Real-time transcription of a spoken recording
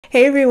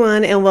Hey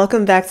everyone, and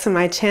welcome back to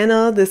my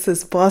channel. This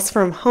is Boss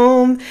from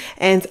Home,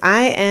 and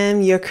I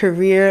am your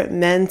career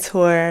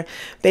mentor,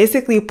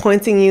 basically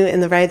pointing you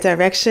in the right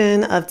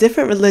direction of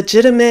different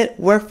legitimate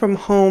work from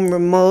home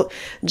remote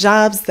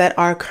jobs that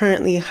are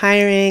currently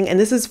hiring. And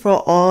this is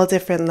for all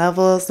different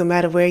levels, no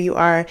matter where you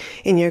are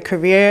in your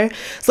career.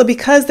 So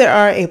because there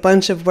are a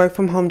bunch of work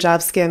from home job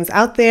scams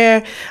out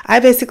there,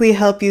 I basically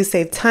help you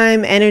save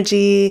time,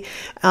 energy,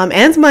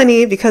 and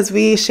money, because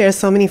we share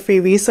so many free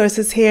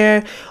resources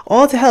here,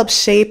 all to help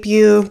shape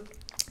you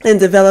and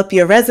develop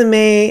your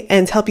resume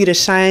and help you to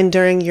shine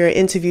during your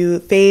interview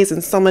phase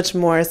and so much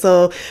more.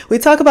 So we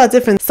talk about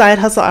different side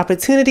hustle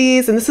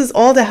opportunities, and this is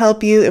all to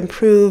help you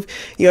improve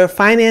your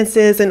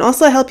finances and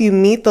also help you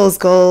meet those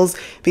goals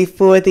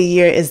before the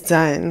year is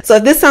done. So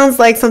if this sounds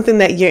like something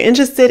that you're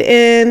interested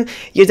in,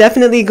 you're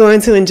definitely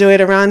going to enjoy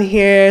it around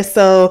here.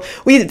 So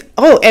we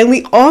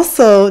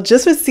also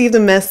just received a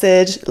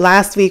message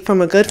last week from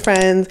a good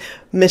friend,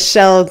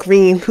 Michelle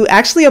Green, who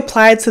actually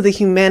applied to the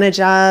Humana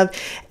job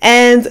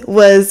and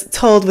was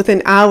told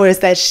within hours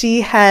that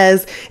she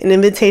has an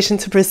invitation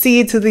to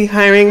proceed to the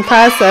hiring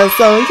process.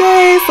 So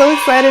yay, so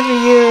excited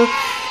for you.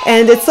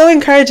 And it's so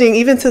encouraging,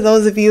 even to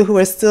those of you who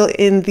are still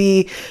in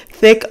the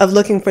thick of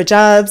looking for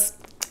jobs.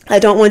 I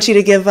don't want you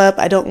to give up.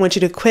 I don't want you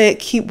to quit.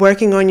 Keep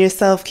working on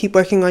yourself. Keep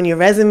working on your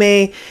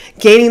resume,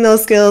 gaining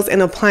those skills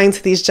and applying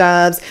to these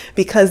jobs,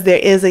 because there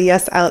is a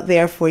yes out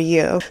there for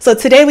you. So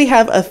today we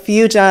have a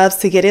few jobs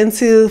to get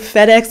into.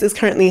 FedEx is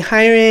currently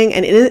hiring.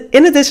 And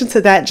in addition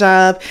to that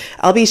job,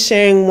 I'll be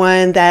sharing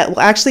one that will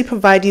actually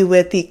provide you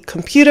with the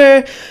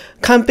company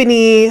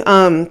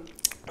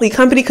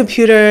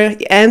computer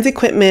and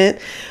equipment.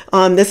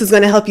 This is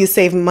going to help you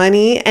save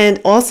money, and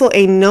also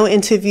a no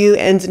interview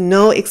and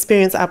no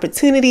experience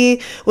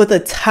opportunity with a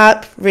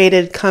top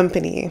rated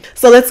company.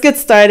 So let's get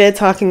started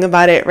talking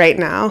about it right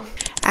now.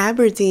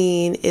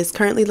 Aberdeen is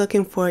currently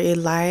looking for a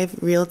live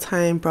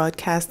real-time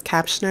broadcast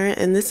captioner,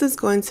 and this is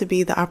going to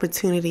be the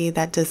opportunity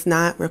that does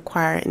not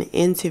require an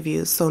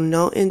interview. So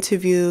no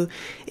interview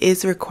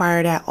is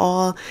required at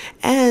all,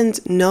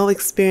 and no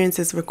experience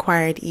is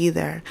required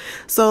either.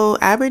 So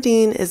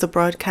Aberdeen is a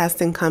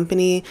broadcasting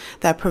company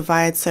that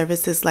provides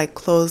services like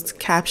closed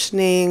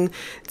captioning,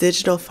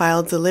 digital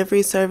file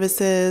delivery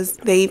services.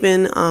 They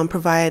even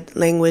provide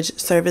language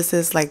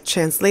services like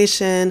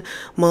translation,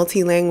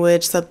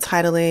 multi-language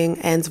subtitling,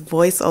 and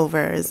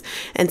voiceovers.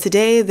 And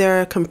today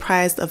they're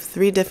comprised of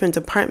 3 different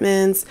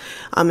departments,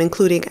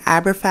 including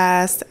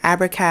Aberfast,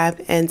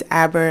 Abercap, and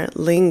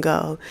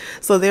Aberlingo.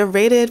 So they're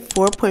rated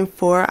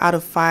 4.4 out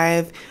of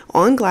 5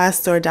 on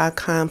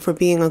Glassdoor.com for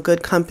being a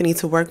good company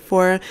to work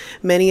for.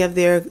 Many of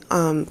their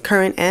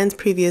current and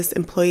previous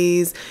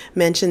employees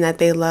mention that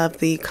they love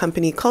the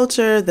company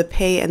culture, the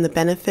pay, and the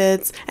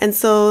benefits. And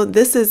so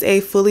this is a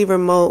fully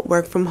remote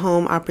work from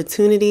home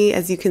opportunity.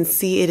 As you can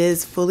see, it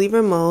is fully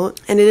remote,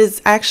 and it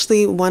is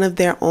actually one of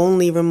their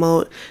only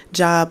remote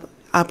job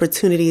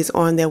opportunities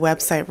on their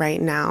website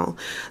right now.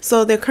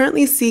 So they're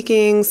currently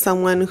seeking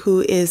someone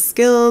who is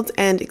skilled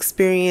and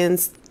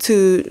experienced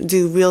to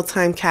do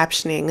real-time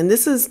captioning. And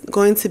this is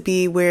going to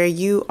be where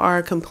you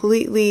are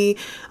completely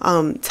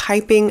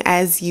typing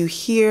as you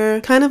hear,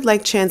 kind of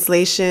like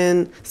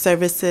translation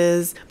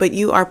services, but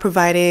you are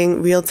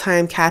providing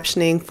real-time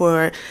captioning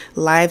for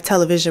live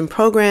television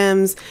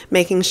programs,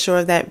 making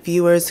sure that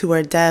viewers who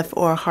are deaf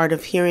or hard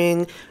of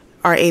hearing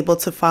are able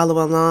to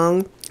follow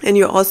along. And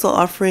you're also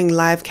offering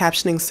live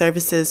captioning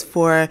services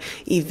for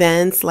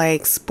events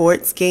like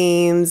sports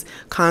games,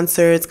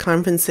 concerts,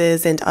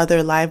 conferences, and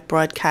other live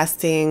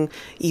broadcasting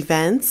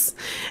events.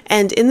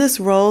 And in this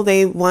role,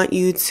 they want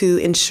you to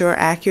ensure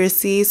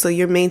accuracy. So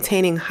you're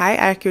maintaining high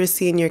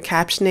accuracy in your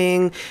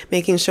captioning,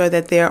 making sure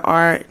that there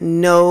are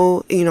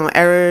no,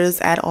 errors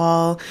at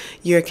all.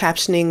 You're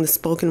captioning the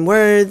spoken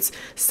words,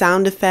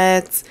 sound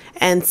effects,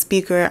 and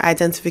speaker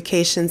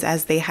identifications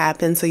as they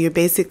happen. So you're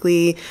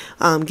basically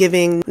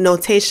giving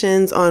notation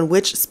on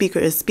which speaker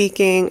is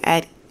speaking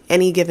at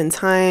any given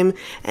time,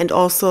 and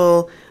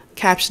also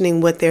captioning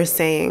what they're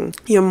saying.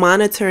 You're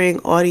monitoring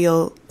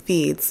audio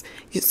feeds.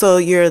 So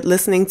you're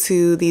listening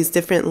to these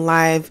different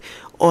live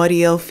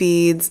audio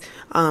feeds,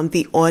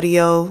 the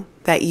audio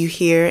that you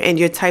hear, and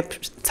you're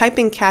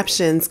typing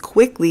captions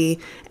quickly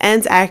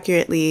and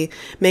accurately,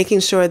 making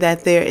sure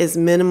that there is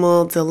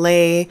minimal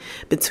delay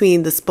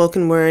between the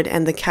spoken word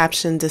and the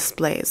caption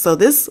display. So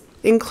this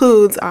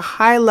includes a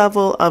high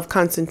level of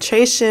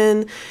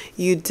concentration.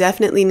 You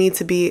definitely need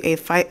to be a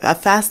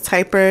fast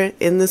typer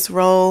in this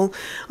role.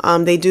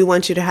 They do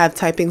want you to have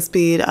typing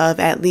speed of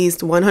at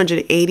least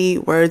 180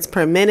 words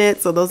per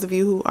minute. So those of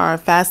you who are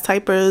fast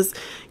typers,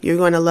 you're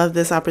going to love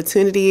this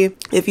opportunity.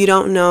 If you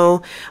don't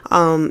know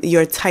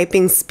your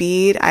typing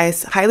speed, I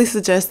highly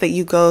suggest that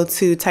you go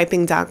to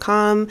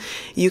typing.com.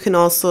 You can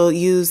also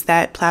use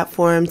that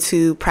platform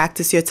to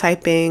practice your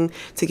typing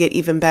to get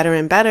even better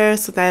and better,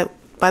 so that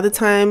by the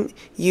time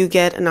you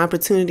get an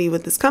opportunity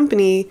with this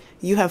company,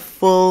 you have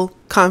full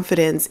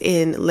confidence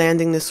in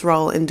landing this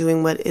role and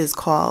doing what is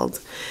called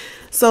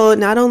So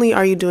not only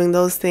are you doing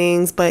those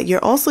things, but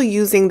you're also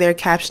using their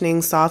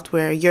captioning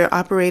software. You're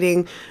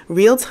operating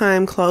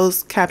real-time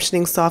closed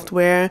captioning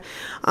software,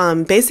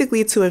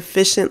 basically to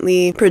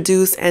efficiently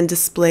produce and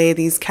display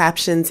these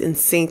captions in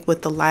sync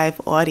with the live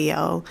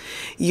audio.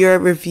 You're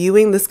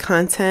reviewing this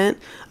content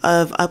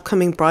of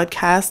upcoming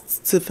broadcasts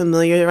to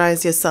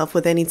familiarize yourself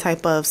with any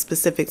type of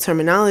specific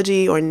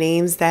terminology or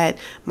names that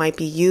might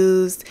be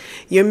used.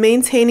 You're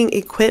maintaining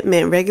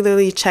equipment,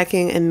 regularly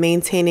checking and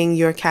maintaining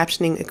your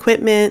captioning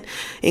equipment,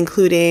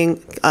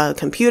 including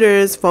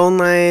computers, phone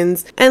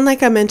lines. And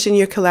like I mentioned,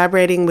 you're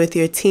collaborating with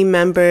your team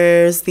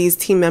members. These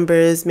team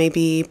members may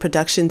be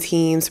production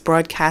teams,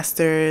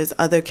 broadcasters,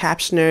 other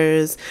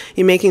captioners.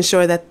 You're making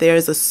sure that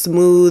there's a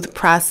smooth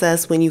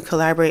process when you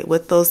collaborate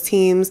with those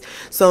teams.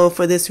 So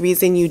for this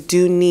reason, you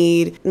do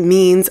need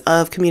means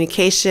of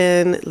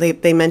communication.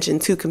 They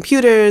mentioned 2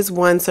 computers,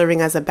 1 serving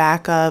as a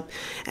backup,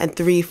 and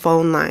 3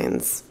 phone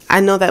lines.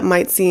 I know that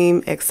might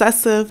seem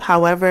excessive.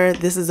 However,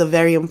 this is a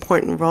very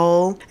important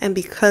role. And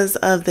because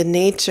of the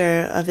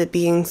nature of it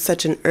being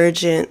such an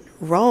urgent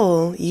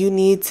role, you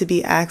need to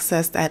be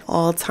accessed at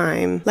all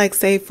time. Like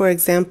say, for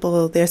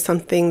example, there's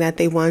something that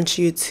they want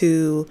you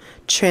to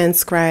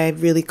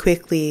transcribe really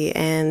quickly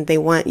and they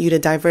want you to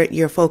divert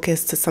your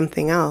focus to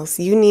something else.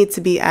 You need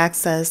to be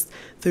accessed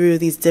through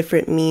these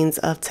different means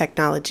of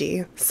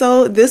technology.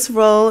 So this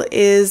role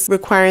is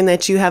requiring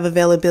that you have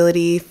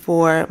availability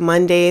for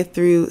Monday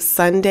through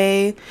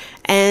Sunday.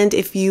 And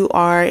if you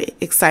are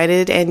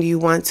excited and you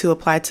want to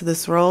apply to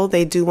this role,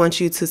 they do want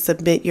you to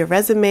submit your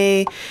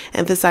resume,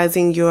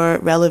 emphasizing your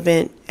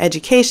relevant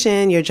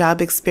education, your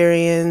job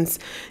experience.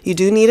 You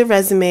do need a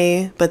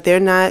resume, but they're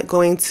not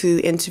going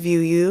to interview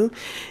you.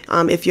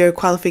 If your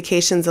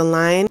qualifications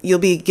align, you'll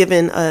be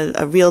given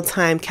a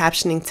real-time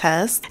captioning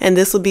test, and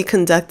this will be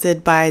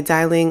conducted by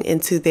dialing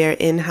into their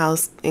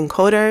in-house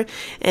encoder.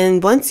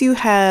 And once you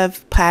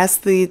have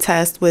passed the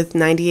test with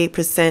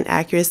 98%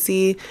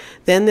 accuracy,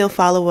 then they'll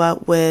follow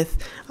up with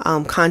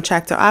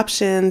contractor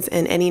options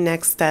and any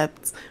next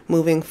steps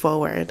moving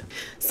forward.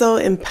 So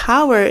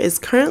Empower is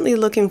currently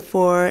looking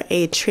for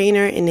a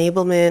trainer,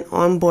 enablement,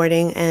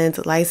 onboarding,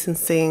 and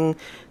licensing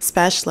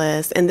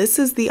specialist. And this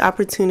is the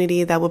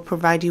opportunity that will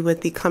provide you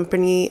with the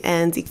company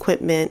and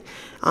equipment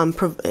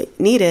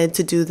needed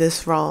to do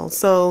this role.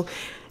 So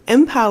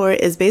Empower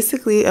is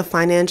basically a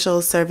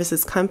financial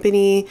services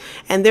company,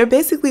 and they're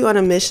basically on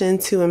a mission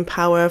to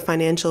empower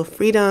financial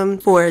freedom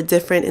for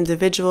different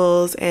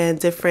individuals and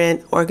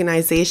different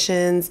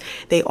organizations.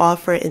 They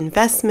offer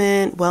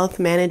investment, wealth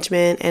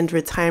management, and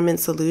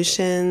retirement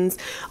solutions,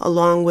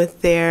 along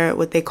with their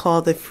what they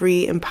call the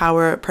free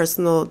Empower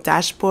personal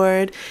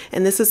dashboard.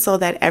 And this is so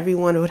that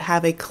everyone would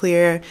have a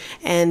clear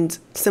and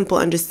simple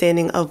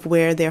understanding of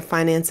where their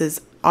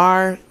finances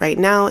are right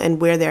now and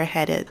where they're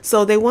headed.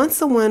 So they want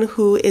someone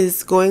who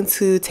is going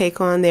to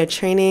take on their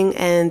training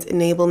and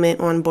enablement,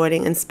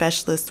 onboarding, and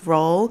specialist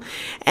role.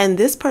 And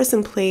this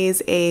person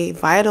plays a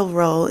vital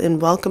role in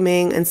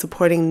welcoming and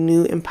supporting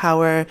new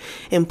Empower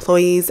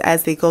employees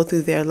as they go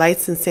through their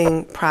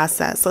licensing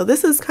process. So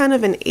this is kind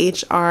of an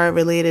HR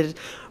related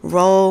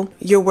role.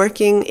 You're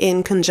working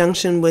in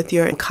conjunction with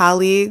your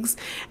colleagues,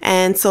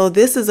 and so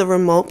this is a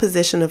remote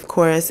position, of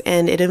course,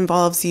 and it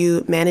involves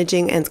you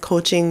managing and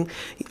coaching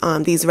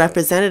these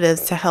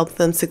representatives to help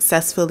them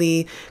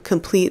successfully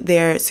complete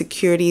their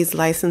securities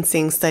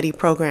licensing study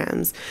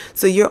programs.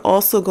 So you're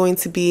also going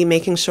to be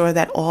making sure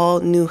that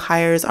all new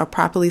hires are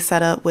properly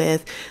set up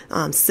with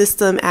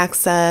system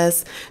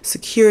access,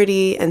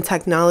 security, and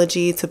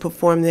technology to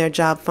perform their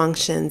job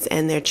functions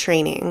and their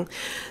training.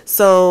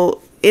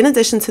 So in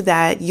addition to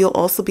that, you'll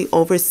also be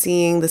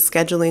overseeing the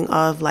scheduling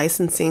of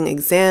licensing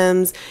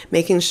exams,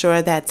 making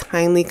sure that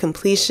timely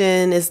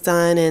completion is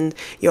done, and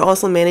you're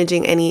also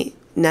managing any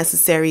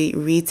necessary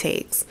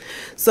retakes.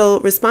 So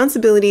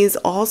responsibilities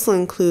also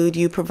include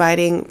you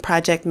providing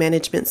project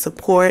management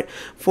support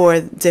for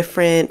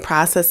different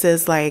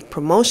processes like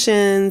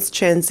promotions,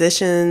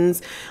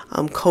 transitions,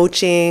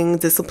 coaching,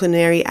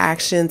 disciplinary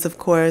actions, of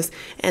course,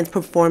 and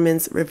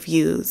performance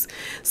reviews.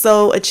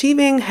 So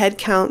achieving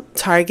headcount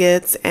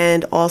targets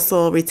and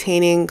also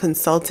retaining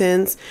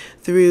consultants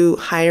through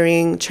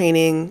hiring,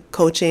 training,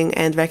 coaching,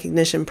 and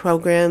recognition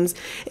programs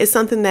is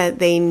something that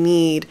they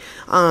need.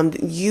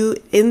 You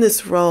in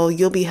this role,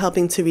 you'll be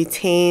helping to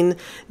retain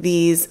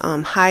these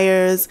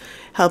hires,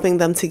 helping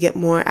them to get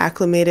more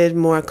acclimated,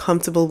 more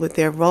comfortable with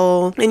their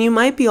role. And you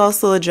might be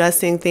also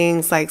addressing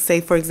things like,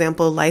 say, for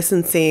example,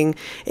 licensing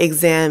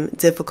exam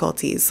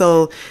difficulties.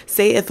 So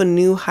say if a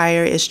new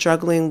hire is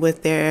struggling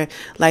with their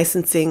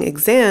licensing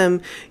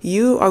exam,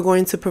 you are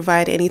going to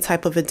provide any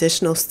type of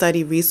additional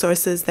study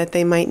resources that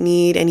they might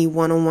need, any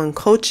one-on-one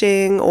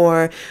coaching,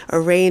 or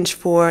arrange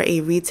for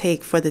a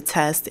retake for the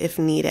test if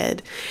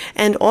needed.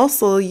 And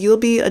also you'll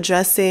be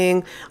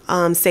addressing,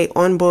 say,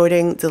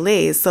 onboarding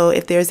delays. So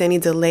if there's any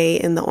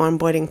delay in the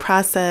onboarding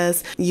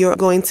process, you're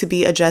going to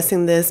be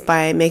addressing this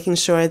by making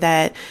sure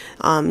that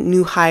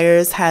new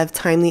hires have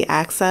timely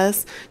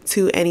access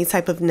to any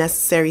type of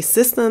necessary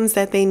systems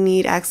that they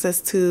need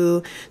access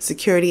to,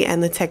 security,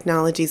 and the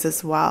technologies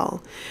as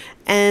well.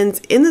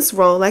 And in this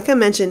role, like I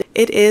mentioned,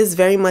 it is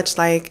very much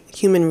like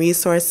human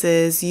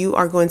resources. You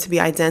are going to be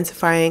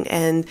identifying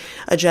and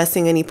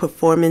addressing any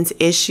performance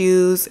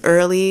issues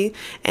early,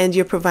 and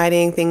you're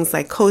providing things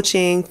like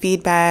coaching,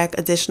 feedback,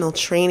 additional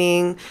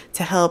training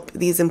to help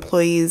these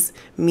employees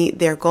meet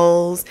their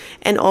goals,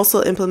 and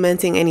also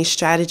implementing any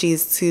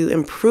strategies to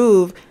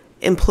improve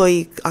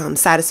employee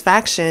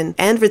satisfaction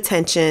and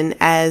retention,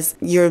 as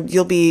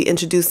you'll be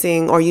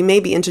introducing, or you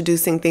may be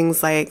introducing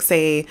things like,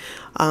 say,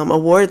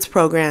 awards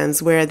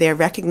programs where they're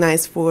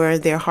recognized for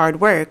their hard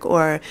work,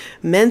 or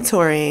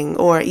mentoring,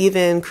 or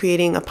even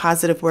creating a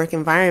positive work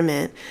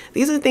environment.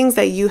 These are things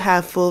that you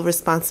have full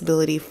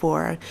responsibility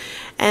for.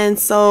 And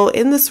so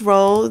in this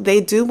role, they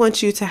do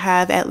want you to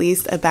have at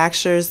least a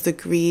bachelor's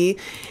degree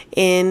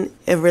in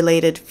a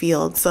related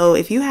field. So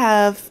if you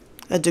have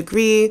a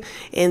degree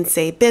in,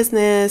 say,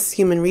 business,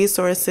 human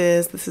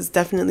resources, this is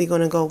definitely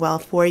going to go well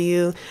for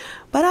you.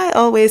 But I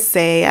always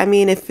say, I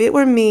mean, if it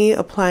were me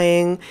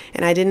applying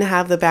and I didn't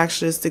have the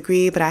bachelor's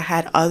degree, but I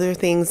had other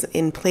things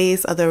in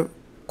place, other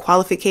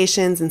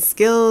qualifications and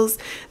skills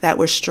that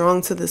were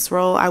strong to this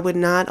role, I would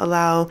not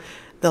allow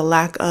the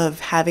lack of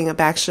having a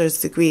bachelor's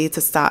degree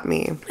to stop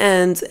me.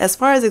 And as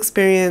far as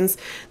experience,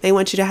 they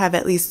want you to have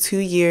at least 2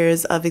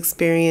 years of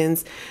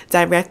experience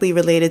directly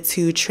related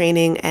to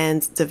training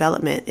and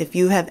development. If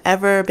you have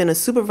ever been a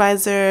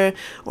supervisor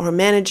or a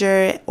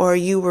manager, or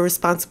you were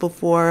responsible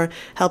for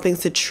helping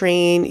to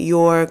train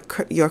your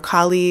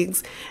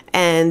colleagues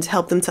and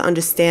help them to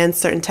understand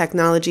certain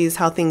technologies,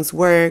 how things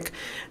work,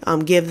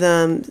 give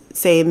them,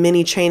 say,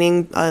 mini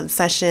training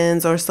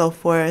sessions or so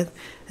forth,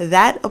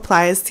 that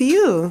applies to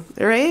you,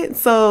 right?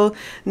 So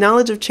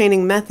knowledge of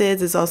training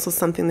methods is also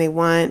something they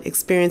want,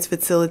 experience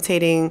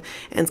facilitating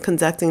and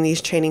conducting these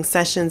training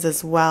sessions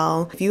as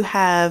well. If you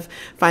have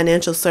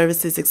financial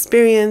services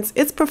experience,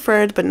 it's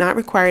preferred but not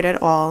required at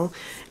all.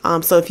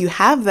 So if you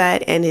have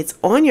that and it's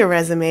on your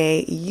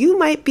resume, you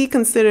might be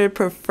considered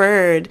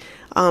preferred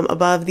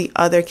above the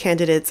other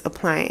candidates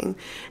applying.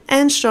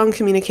 And strong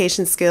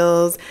communication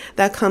skills,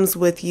 that comes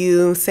with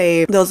you,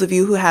 say, those of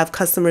you who have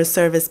customer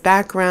service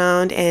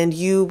background and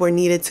you were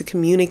needed to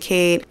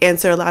communicate,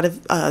 answer a lot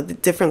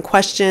of different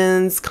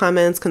questions,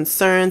 comments,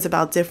 concerns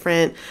about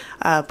different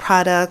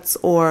products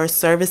or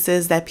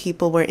services that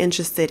people were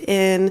interested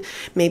in.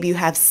 Maybe you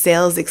have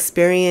sales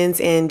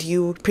experience and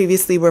you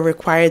previously were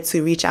required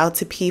to reach out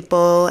to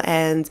people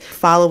and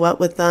follow up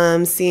with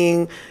them,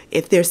 seeing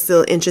if they're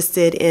still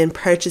interested in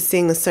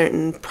purchasing a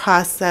certain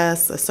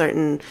process, a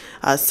certain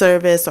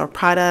service or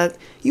product.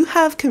 You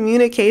have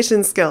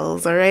communication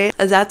skills, all right?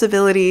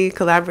 Adaptability,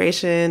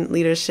 collaboration,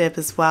 leadership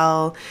as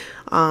well.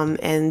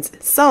 And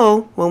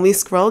so when we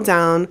scroll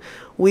down,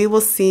 we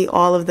will see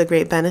all of the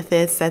great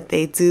benefits that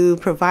they do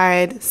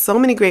provide. So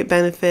many great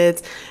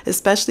benefits,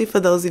 especially for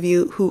those of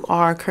you who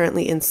are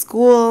currently in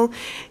school.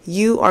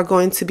 You are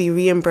going to be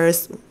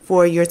reimbursed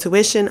for your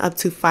tuition up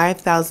to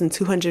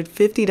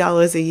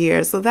 $5,250 a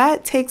year. So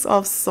that takes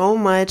off so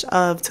much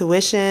of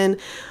tuition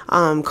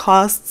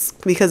costs,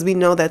 because we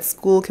know that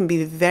school can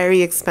be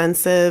very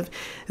expensive.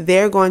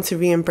 They're going to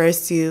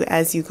reimburse you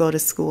as you go to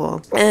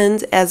school.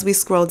 And as we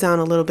scroll down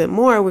a little bit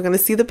more, we're going to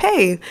see the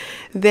pay.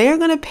 They're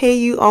going to pay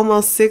you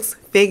almost 6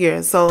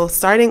 figures. So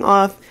starting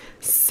off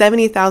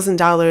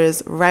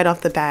 $70,000 right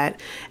off the bat.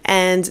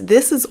 And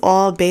this is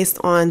all based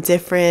on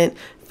different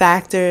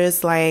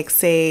factors, like,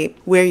 say,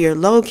 where you're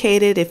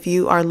located, if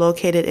you are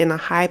located in a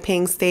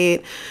high-paying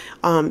state,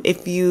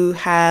 if you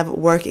have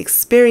work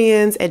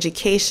experience,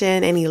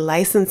 education, any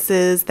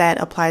licenses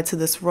that apply to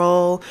this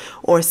role,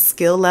 or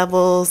skill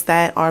levels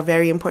that are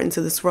very important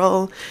to this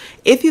role.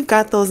 If you've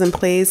got those in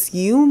place,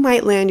 you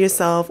might land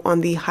yourself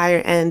on the higher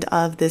end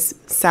of this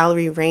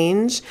salary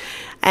range,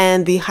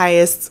 and the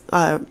highest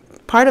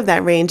part of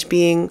that range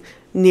being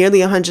nearly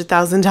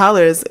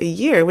 $100,000 a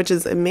year, which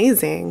is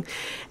amazing.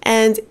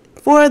 And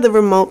for the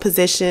remote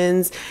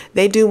positions,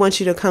 they do want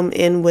you to come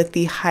in with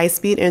the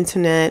high-speed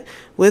internet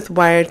with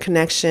wired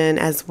connection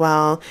as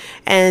well.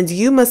 And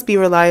you must be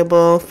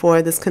reliable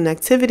for this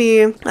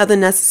connectivity. Other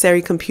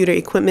necessary computer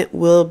equipment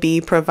will be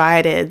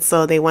provided.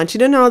 So they want you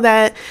to know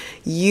that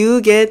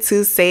you get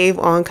to save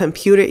on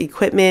computer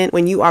equipment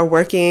when you are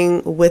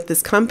working with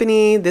this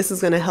company. This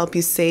is going to help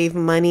you save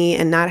money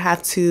and not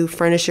have to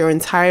furnish your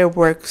entire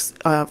work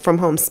from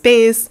home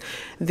space.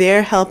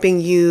 They're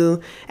helping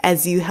you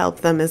as you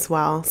help them as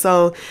well.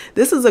 So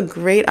this is a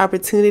great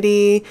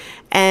opportunity,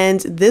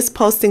 and this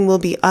posting will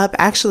be up.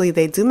 Actually,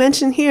 they do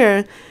mention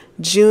here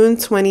June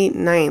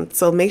 29th.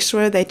 So make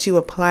sure that you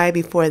apply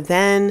before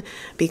then,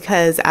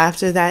 because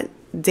after that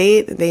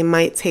date, they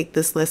might take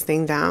this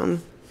listing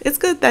down. It's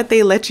good that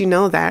they let you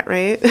know that,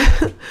 right?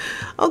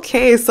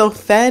 Okay, so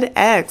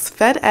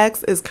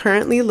FedEx is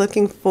currently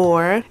looking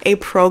for a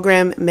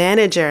program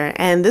manager,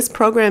 and this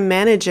program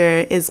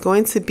manager is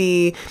going to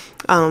be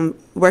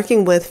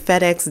working with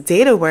FedEx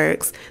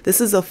DataWorks.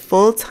 This is a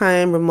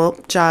full-time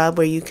remote job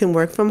where you can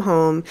work from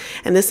home,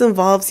 and this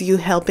involves you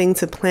helping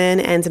to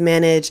plan and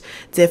manage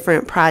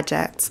different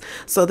projects.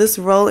 So this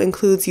role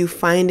includes you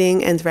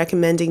finding and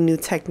recommending new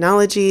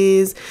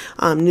technologies,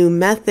 new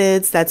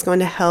methods that's going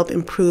to help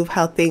improve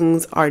how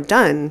things are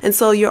done. And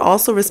so you're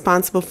also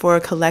responsible for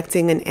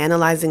collecting and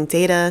analyzing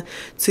data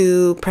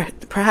to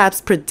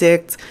perhaps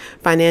predict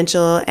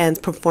financial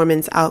and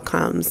performance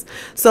outcomes.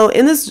 So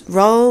in this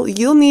role,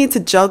 you'll need to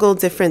juggle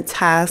different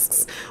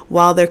tasks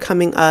while they're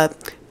coming up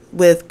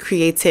with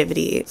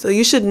creativity. So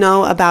you should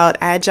know about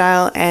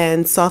agile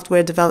and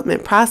software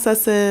development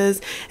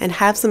processes and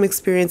have some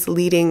experience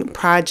leading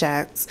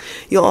projects.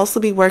 You'll also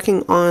be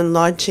working on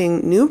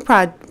launching new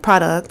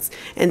products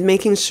and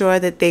making sure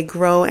that they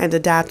grow and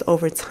adapt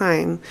over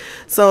time.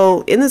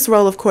 So in this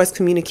role, of course,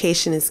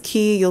 communication is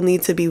key. You'll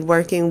need to be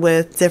working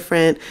with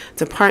different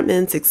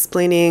departments,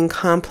 explaining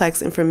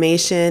complex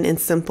information in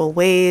simple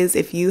ways.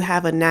 If you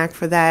have a knack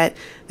for that,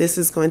 this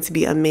is going to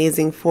be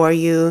amazing for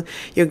you.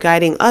 You're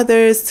guiding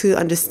others to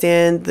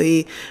understand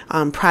the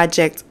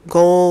project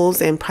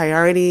goals and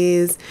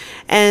priorities.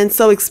 And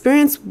so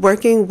experience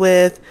working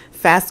with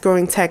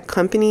fast-growing tech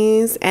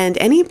companies and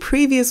any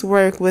previous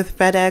work with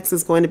FedEx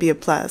is going to be a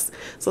plus.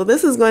 So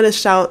this is going to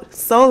shout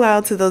so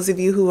loud to those of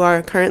you who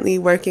are currently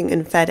working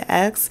in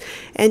FedEx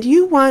and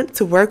you want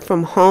to work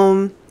from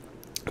home.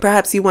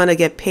 Perhaps you want to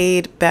get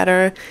paid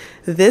better.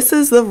 This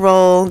is the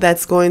role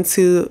that's going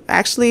to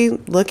actually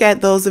look at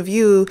those of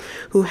you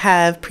who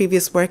have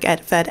previous work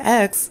at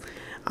FedEx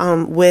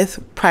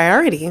with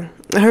priority.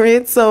 All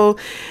right. So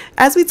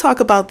as we talk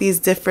about these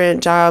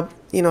different job,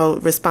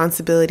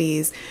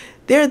 responsibilities,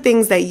 there are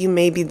things that you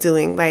may be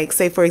doing, like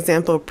say, for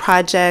example,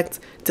 project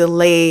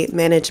delay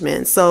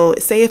management. So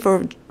say if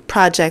a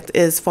project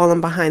is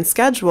falling behind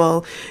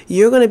schedule,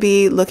 you're going to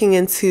be looking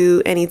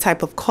into any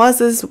type of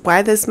causes,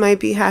 why this might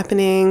be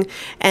happening,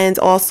 and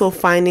also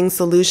finding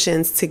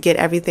solutions to get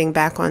everything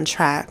back on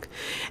track.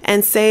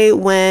 And say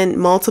when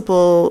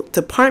multiple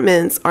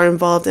departments are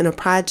involved in a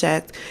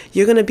project,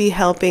 you're going to be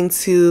helping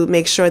to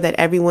make sure that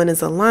everyone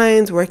is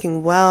aligned,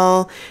 working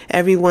well,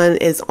 everyone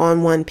is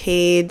on one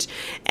page,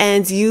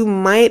 and you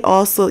might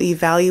also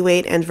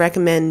evaluate and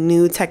recommend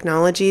new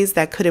technologies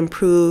that could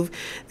improve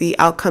the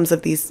outcomes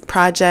of these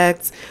projects.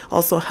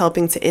 Also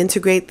helping to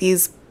integrate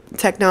these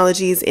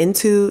technologies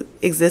into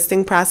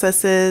existing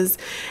processes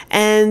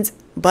and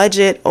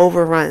budget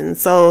overrun.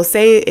 So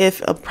say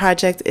if a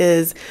project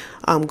is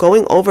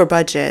going over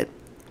budget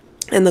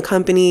and the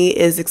company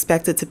is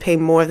expected to pay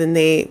more than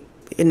they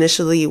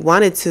initially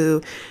wanted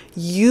to,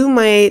 you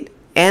might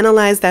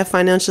analyze that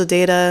financial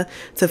data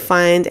to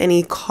find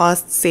any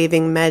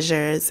cost-saving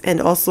measures, and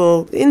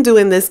also in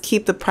doing this,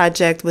 keep the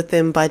project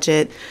within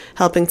budget,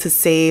 helping to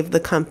save the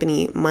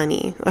company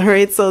money. All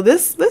right, so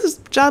this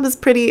job is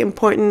pretty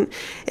important.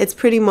 It's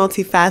pretty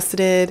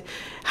multifaceted.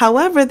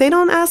 However, they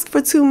don't ask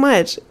for too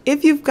much.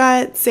 If you've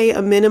got, say,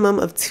 a minimum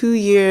of 2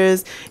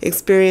 years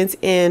experience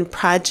in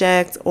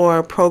project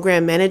or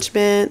program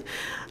management,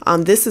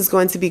 this is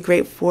going to be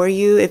great for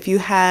you. If you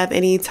have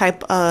any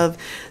type of,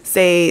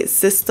 say,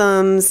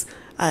 systems,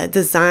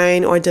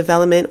 design or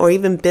development, or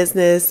even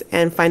business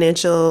and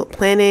financial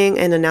planning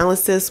and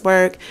analysis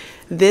work,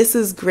 this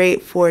is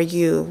great for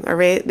you. All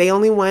right. They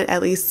only want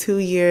at least 2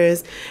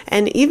 years,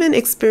 and even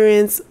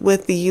experience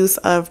with the use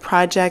of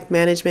project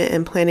management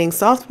and planning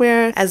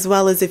software, as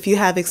well as if you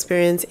have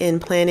experience in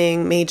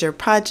planning major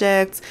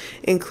projects,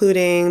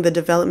 including the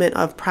development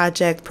of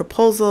project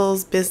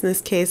proposals,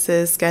 business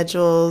cases,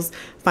 schedules,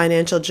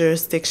 financial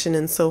jurisdiction,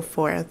 and so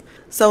forth.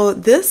 So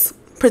this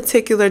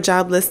particular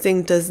job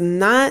listing does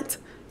not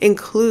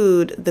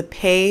include the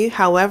pay.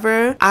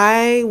 However,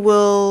 I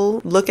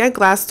will look at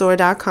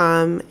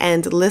glassdoor.com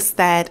and list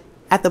that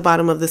at the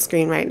bottom of the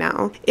screen right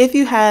now. If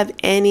you have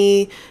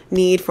any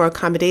need for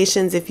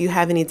accommodations, if you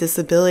have any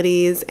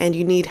disabilities and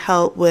you need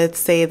help with,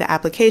 say, the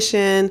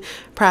application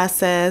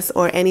process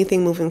or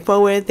anything moving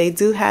forward, they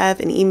do have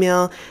an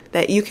email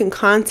that you can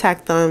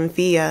contact them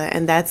via,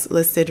 and that's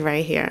listed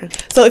right here.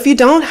 So if you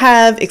don't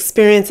have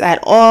experience at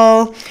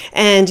all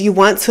and you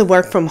want to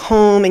work from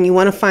home and you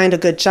want to find a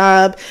good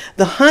job,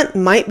 the hunt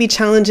might be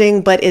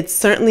challenging, but it's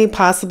certainly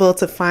possible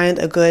to find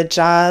a good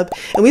job.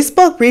 And we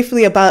spoke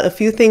briefly about a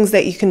few things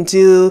that you can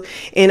do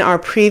in our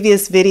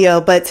previous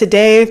video, but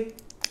today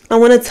I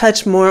want to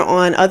touch more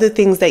on other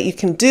things that you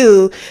can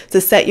do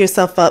to set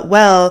yourself up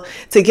well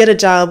to get a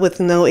job with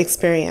no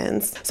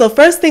experience. So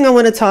first thing I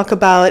want to talk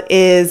about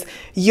is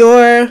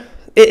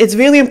it's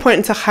really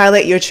important to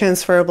highlight your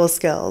transferable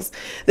skills.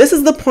 This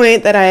is the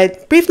point that I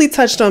briefly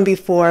touched on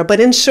before, but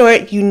in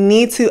short, you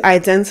need to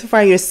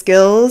identify your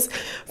skills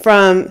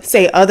from,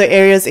 say, other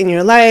areas in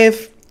your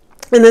life.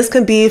 And this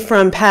could be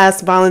from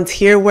past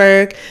volunteer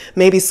work,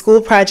 maybe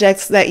school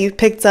projects that you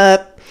picked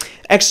up,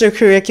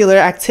 extracurricular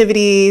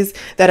activities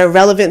that are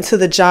relevant to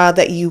the job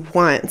that you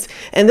want.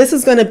 And this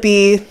is going to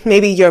be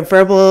maybe your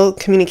verbal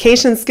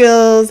communication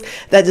skills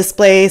that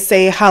display,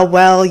 say, how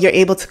well you're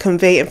able to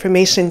convey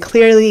information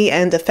clearly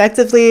and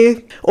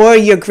effectively, or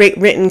your great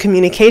written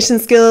communication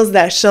skills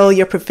that show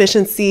your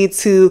proficiency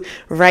to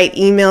write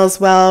emails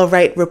well,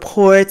 write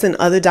reports and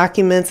other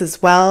documents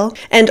as well.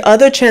 And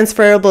other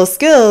transferable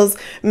skills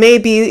may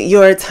be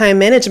your time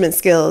management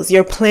skills,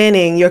 your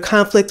planning, your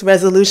conflict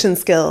resolution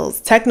skills,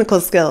 technical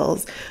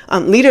skills,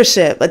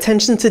 leadership,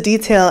 attention to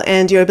detail,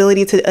 and your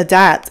ability to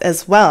adapt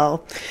as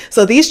well.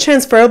 So these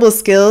transferable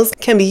skills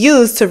can be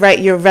used to write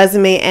your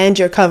resume and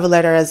your cover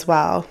letter as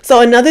well.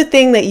 So another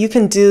thing that you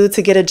can do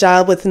to get a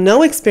job with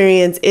no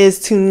experience is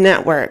to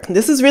network.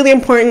 This is really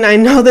important. I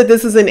know that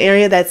this is an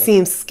area that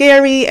seems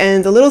scary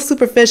and a little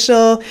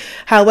superficial.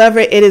 However,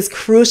 it is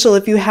crucial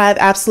if you have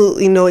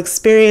absolutely no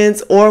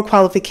experience or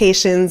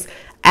qualifications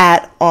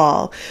at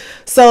all.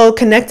 So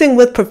connecting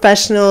with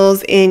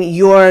professionals in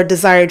your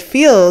desired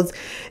fields,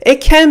 it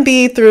can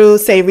be through,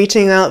 say,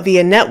 reaching out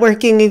via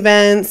networking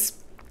events,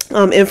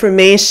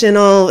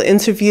 informational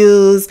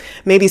interviews,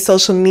 maybe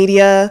social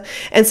media.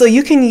 And so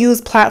you can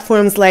use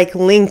platforms like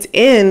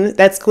LinkedIn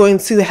that's going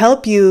to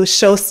help you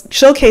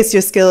showcase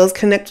your skills,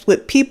 connect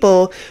with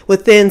people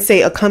within,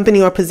 say, a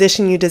company or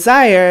position you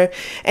desire.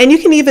 And you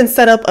can even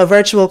set up a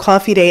virtual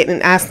coffee date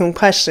and ask them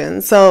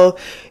questions. So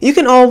you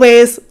can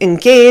always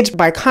engage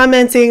by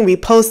commenting,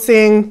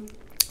 reposting,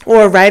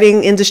 or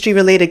writing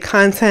industry-related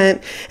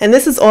content. And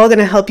this is all going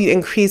to help you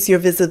increase your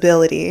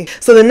visibility.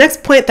 So the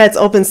next point that's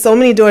opened so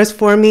many doors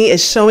for me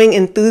is showing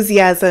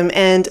enthusiasm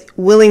and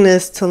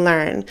willingness to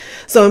learn.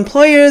 So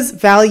employers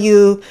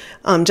value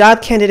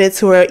job candidates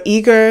who are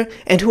eager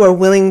and who are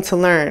willing to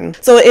learn.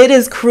 So it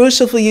is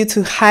crucial for you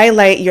to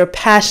highlight your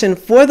passion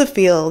for the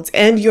field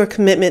and your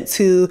commitment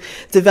to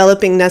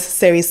developing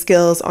necessary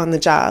skills on the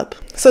job.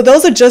 So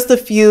those are just a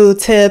few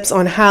tips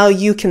on how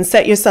you can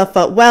set yourself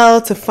up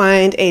well to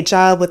find a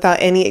job without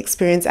any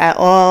experience at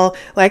all.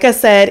 Like I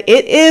said,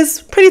 it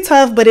is pretty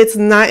tough, but it's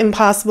not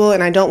impossible,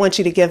 and I don't want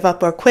you to give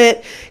up or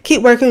quit.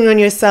 Keep working on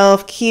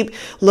yourself, keep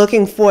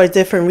looking for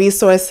different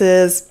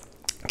resources,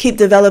 keep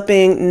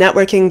developing,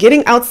 networking,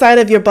 getting outside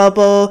of your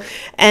bubble,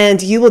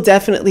 and you will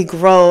definitely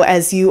grow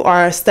as you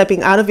are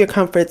stepping out of your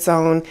comfort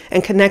zone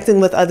and connecting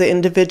with other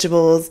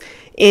individuals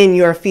in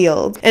your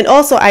field. And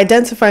also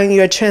identifying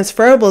your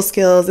transferable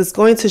skills is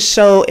going to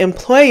show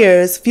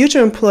employers,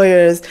 future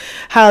employers,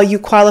 how you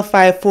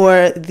qualify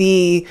for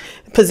the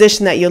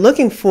position that you're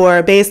looking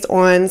for based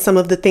on some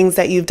of the things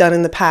that you've done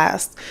in the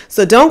past.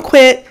 So don't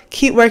quit,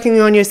 keep working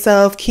on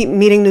yourself, keep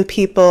meeting new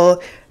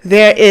people.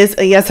 There is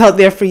a yes out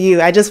there for you.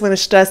 I just want to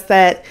stress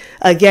that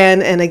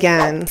again and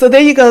again. So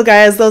there you go,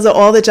 guys. Those are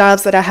all the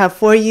jobs that I have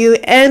for you.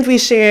 And we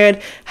shared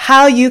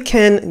how you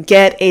can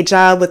get a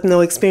job with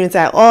no experience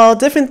at all,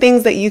 different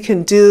things that you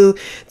can do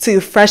to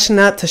freshen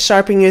up, to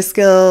sharpen your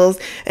skills,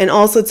 and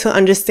also to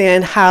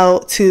understand how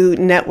to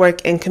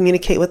network and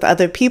communicate with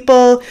other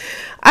people.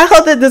 I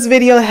hope that this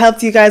video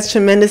helped you guys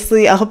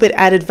tremendously. I hope it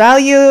added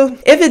value.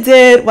 If it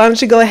did, why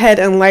don't you go ahead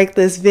and like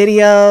this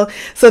video,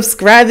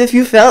 subscribe if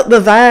you felt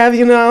the vibe,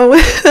 you know,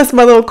 that's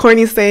my little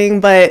corny saying,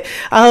 but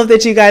I hope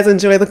that you guys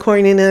enjoy the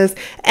corniness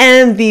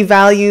and the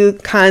value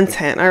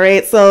content. All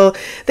right. So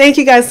thank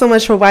you guys so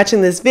much for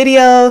watching this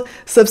video.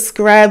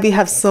 Subscribe. We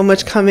have so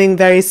much coming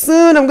very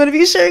soon. I'm going to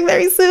be sharing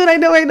very soon. I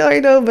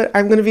know, but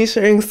I'm going to be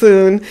sharing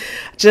soon.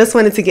 Just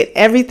wanted to get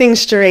everything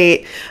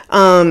straight.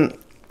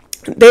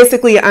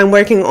 Basically, I'm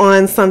working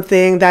on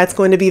something that's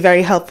going to be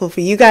very helpful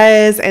for you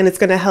guys, and it's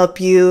going to help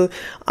you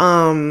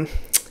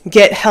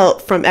get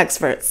help from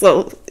experts.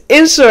 So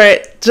in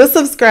short, just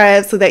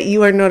subscribe so that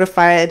you are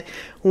notified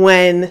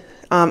when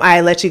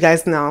I let you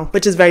guys know,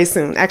 which is very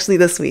soon, actually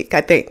this week,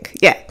 I think.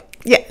 Yeah.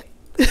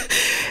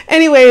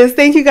 Anyways,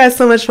 thank you guys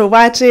so much for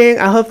watching.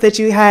 I hope that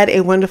you had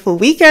a wonderful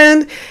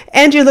weekend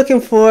and you're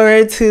looking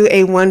forward to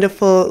a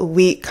wonderful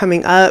week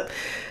coming up.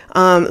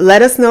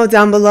 Let us know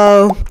down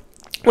below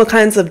what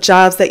kinds of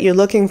jobs that you're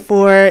looking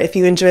for. If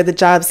you enjoy the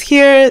jobs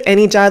here,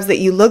 any jobs that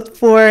you looked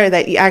for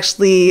that you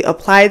actually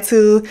applied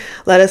to,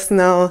 let us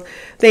know.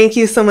 Thank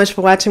you so much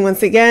for watching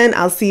once again.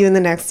 I'll see you in the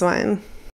next one.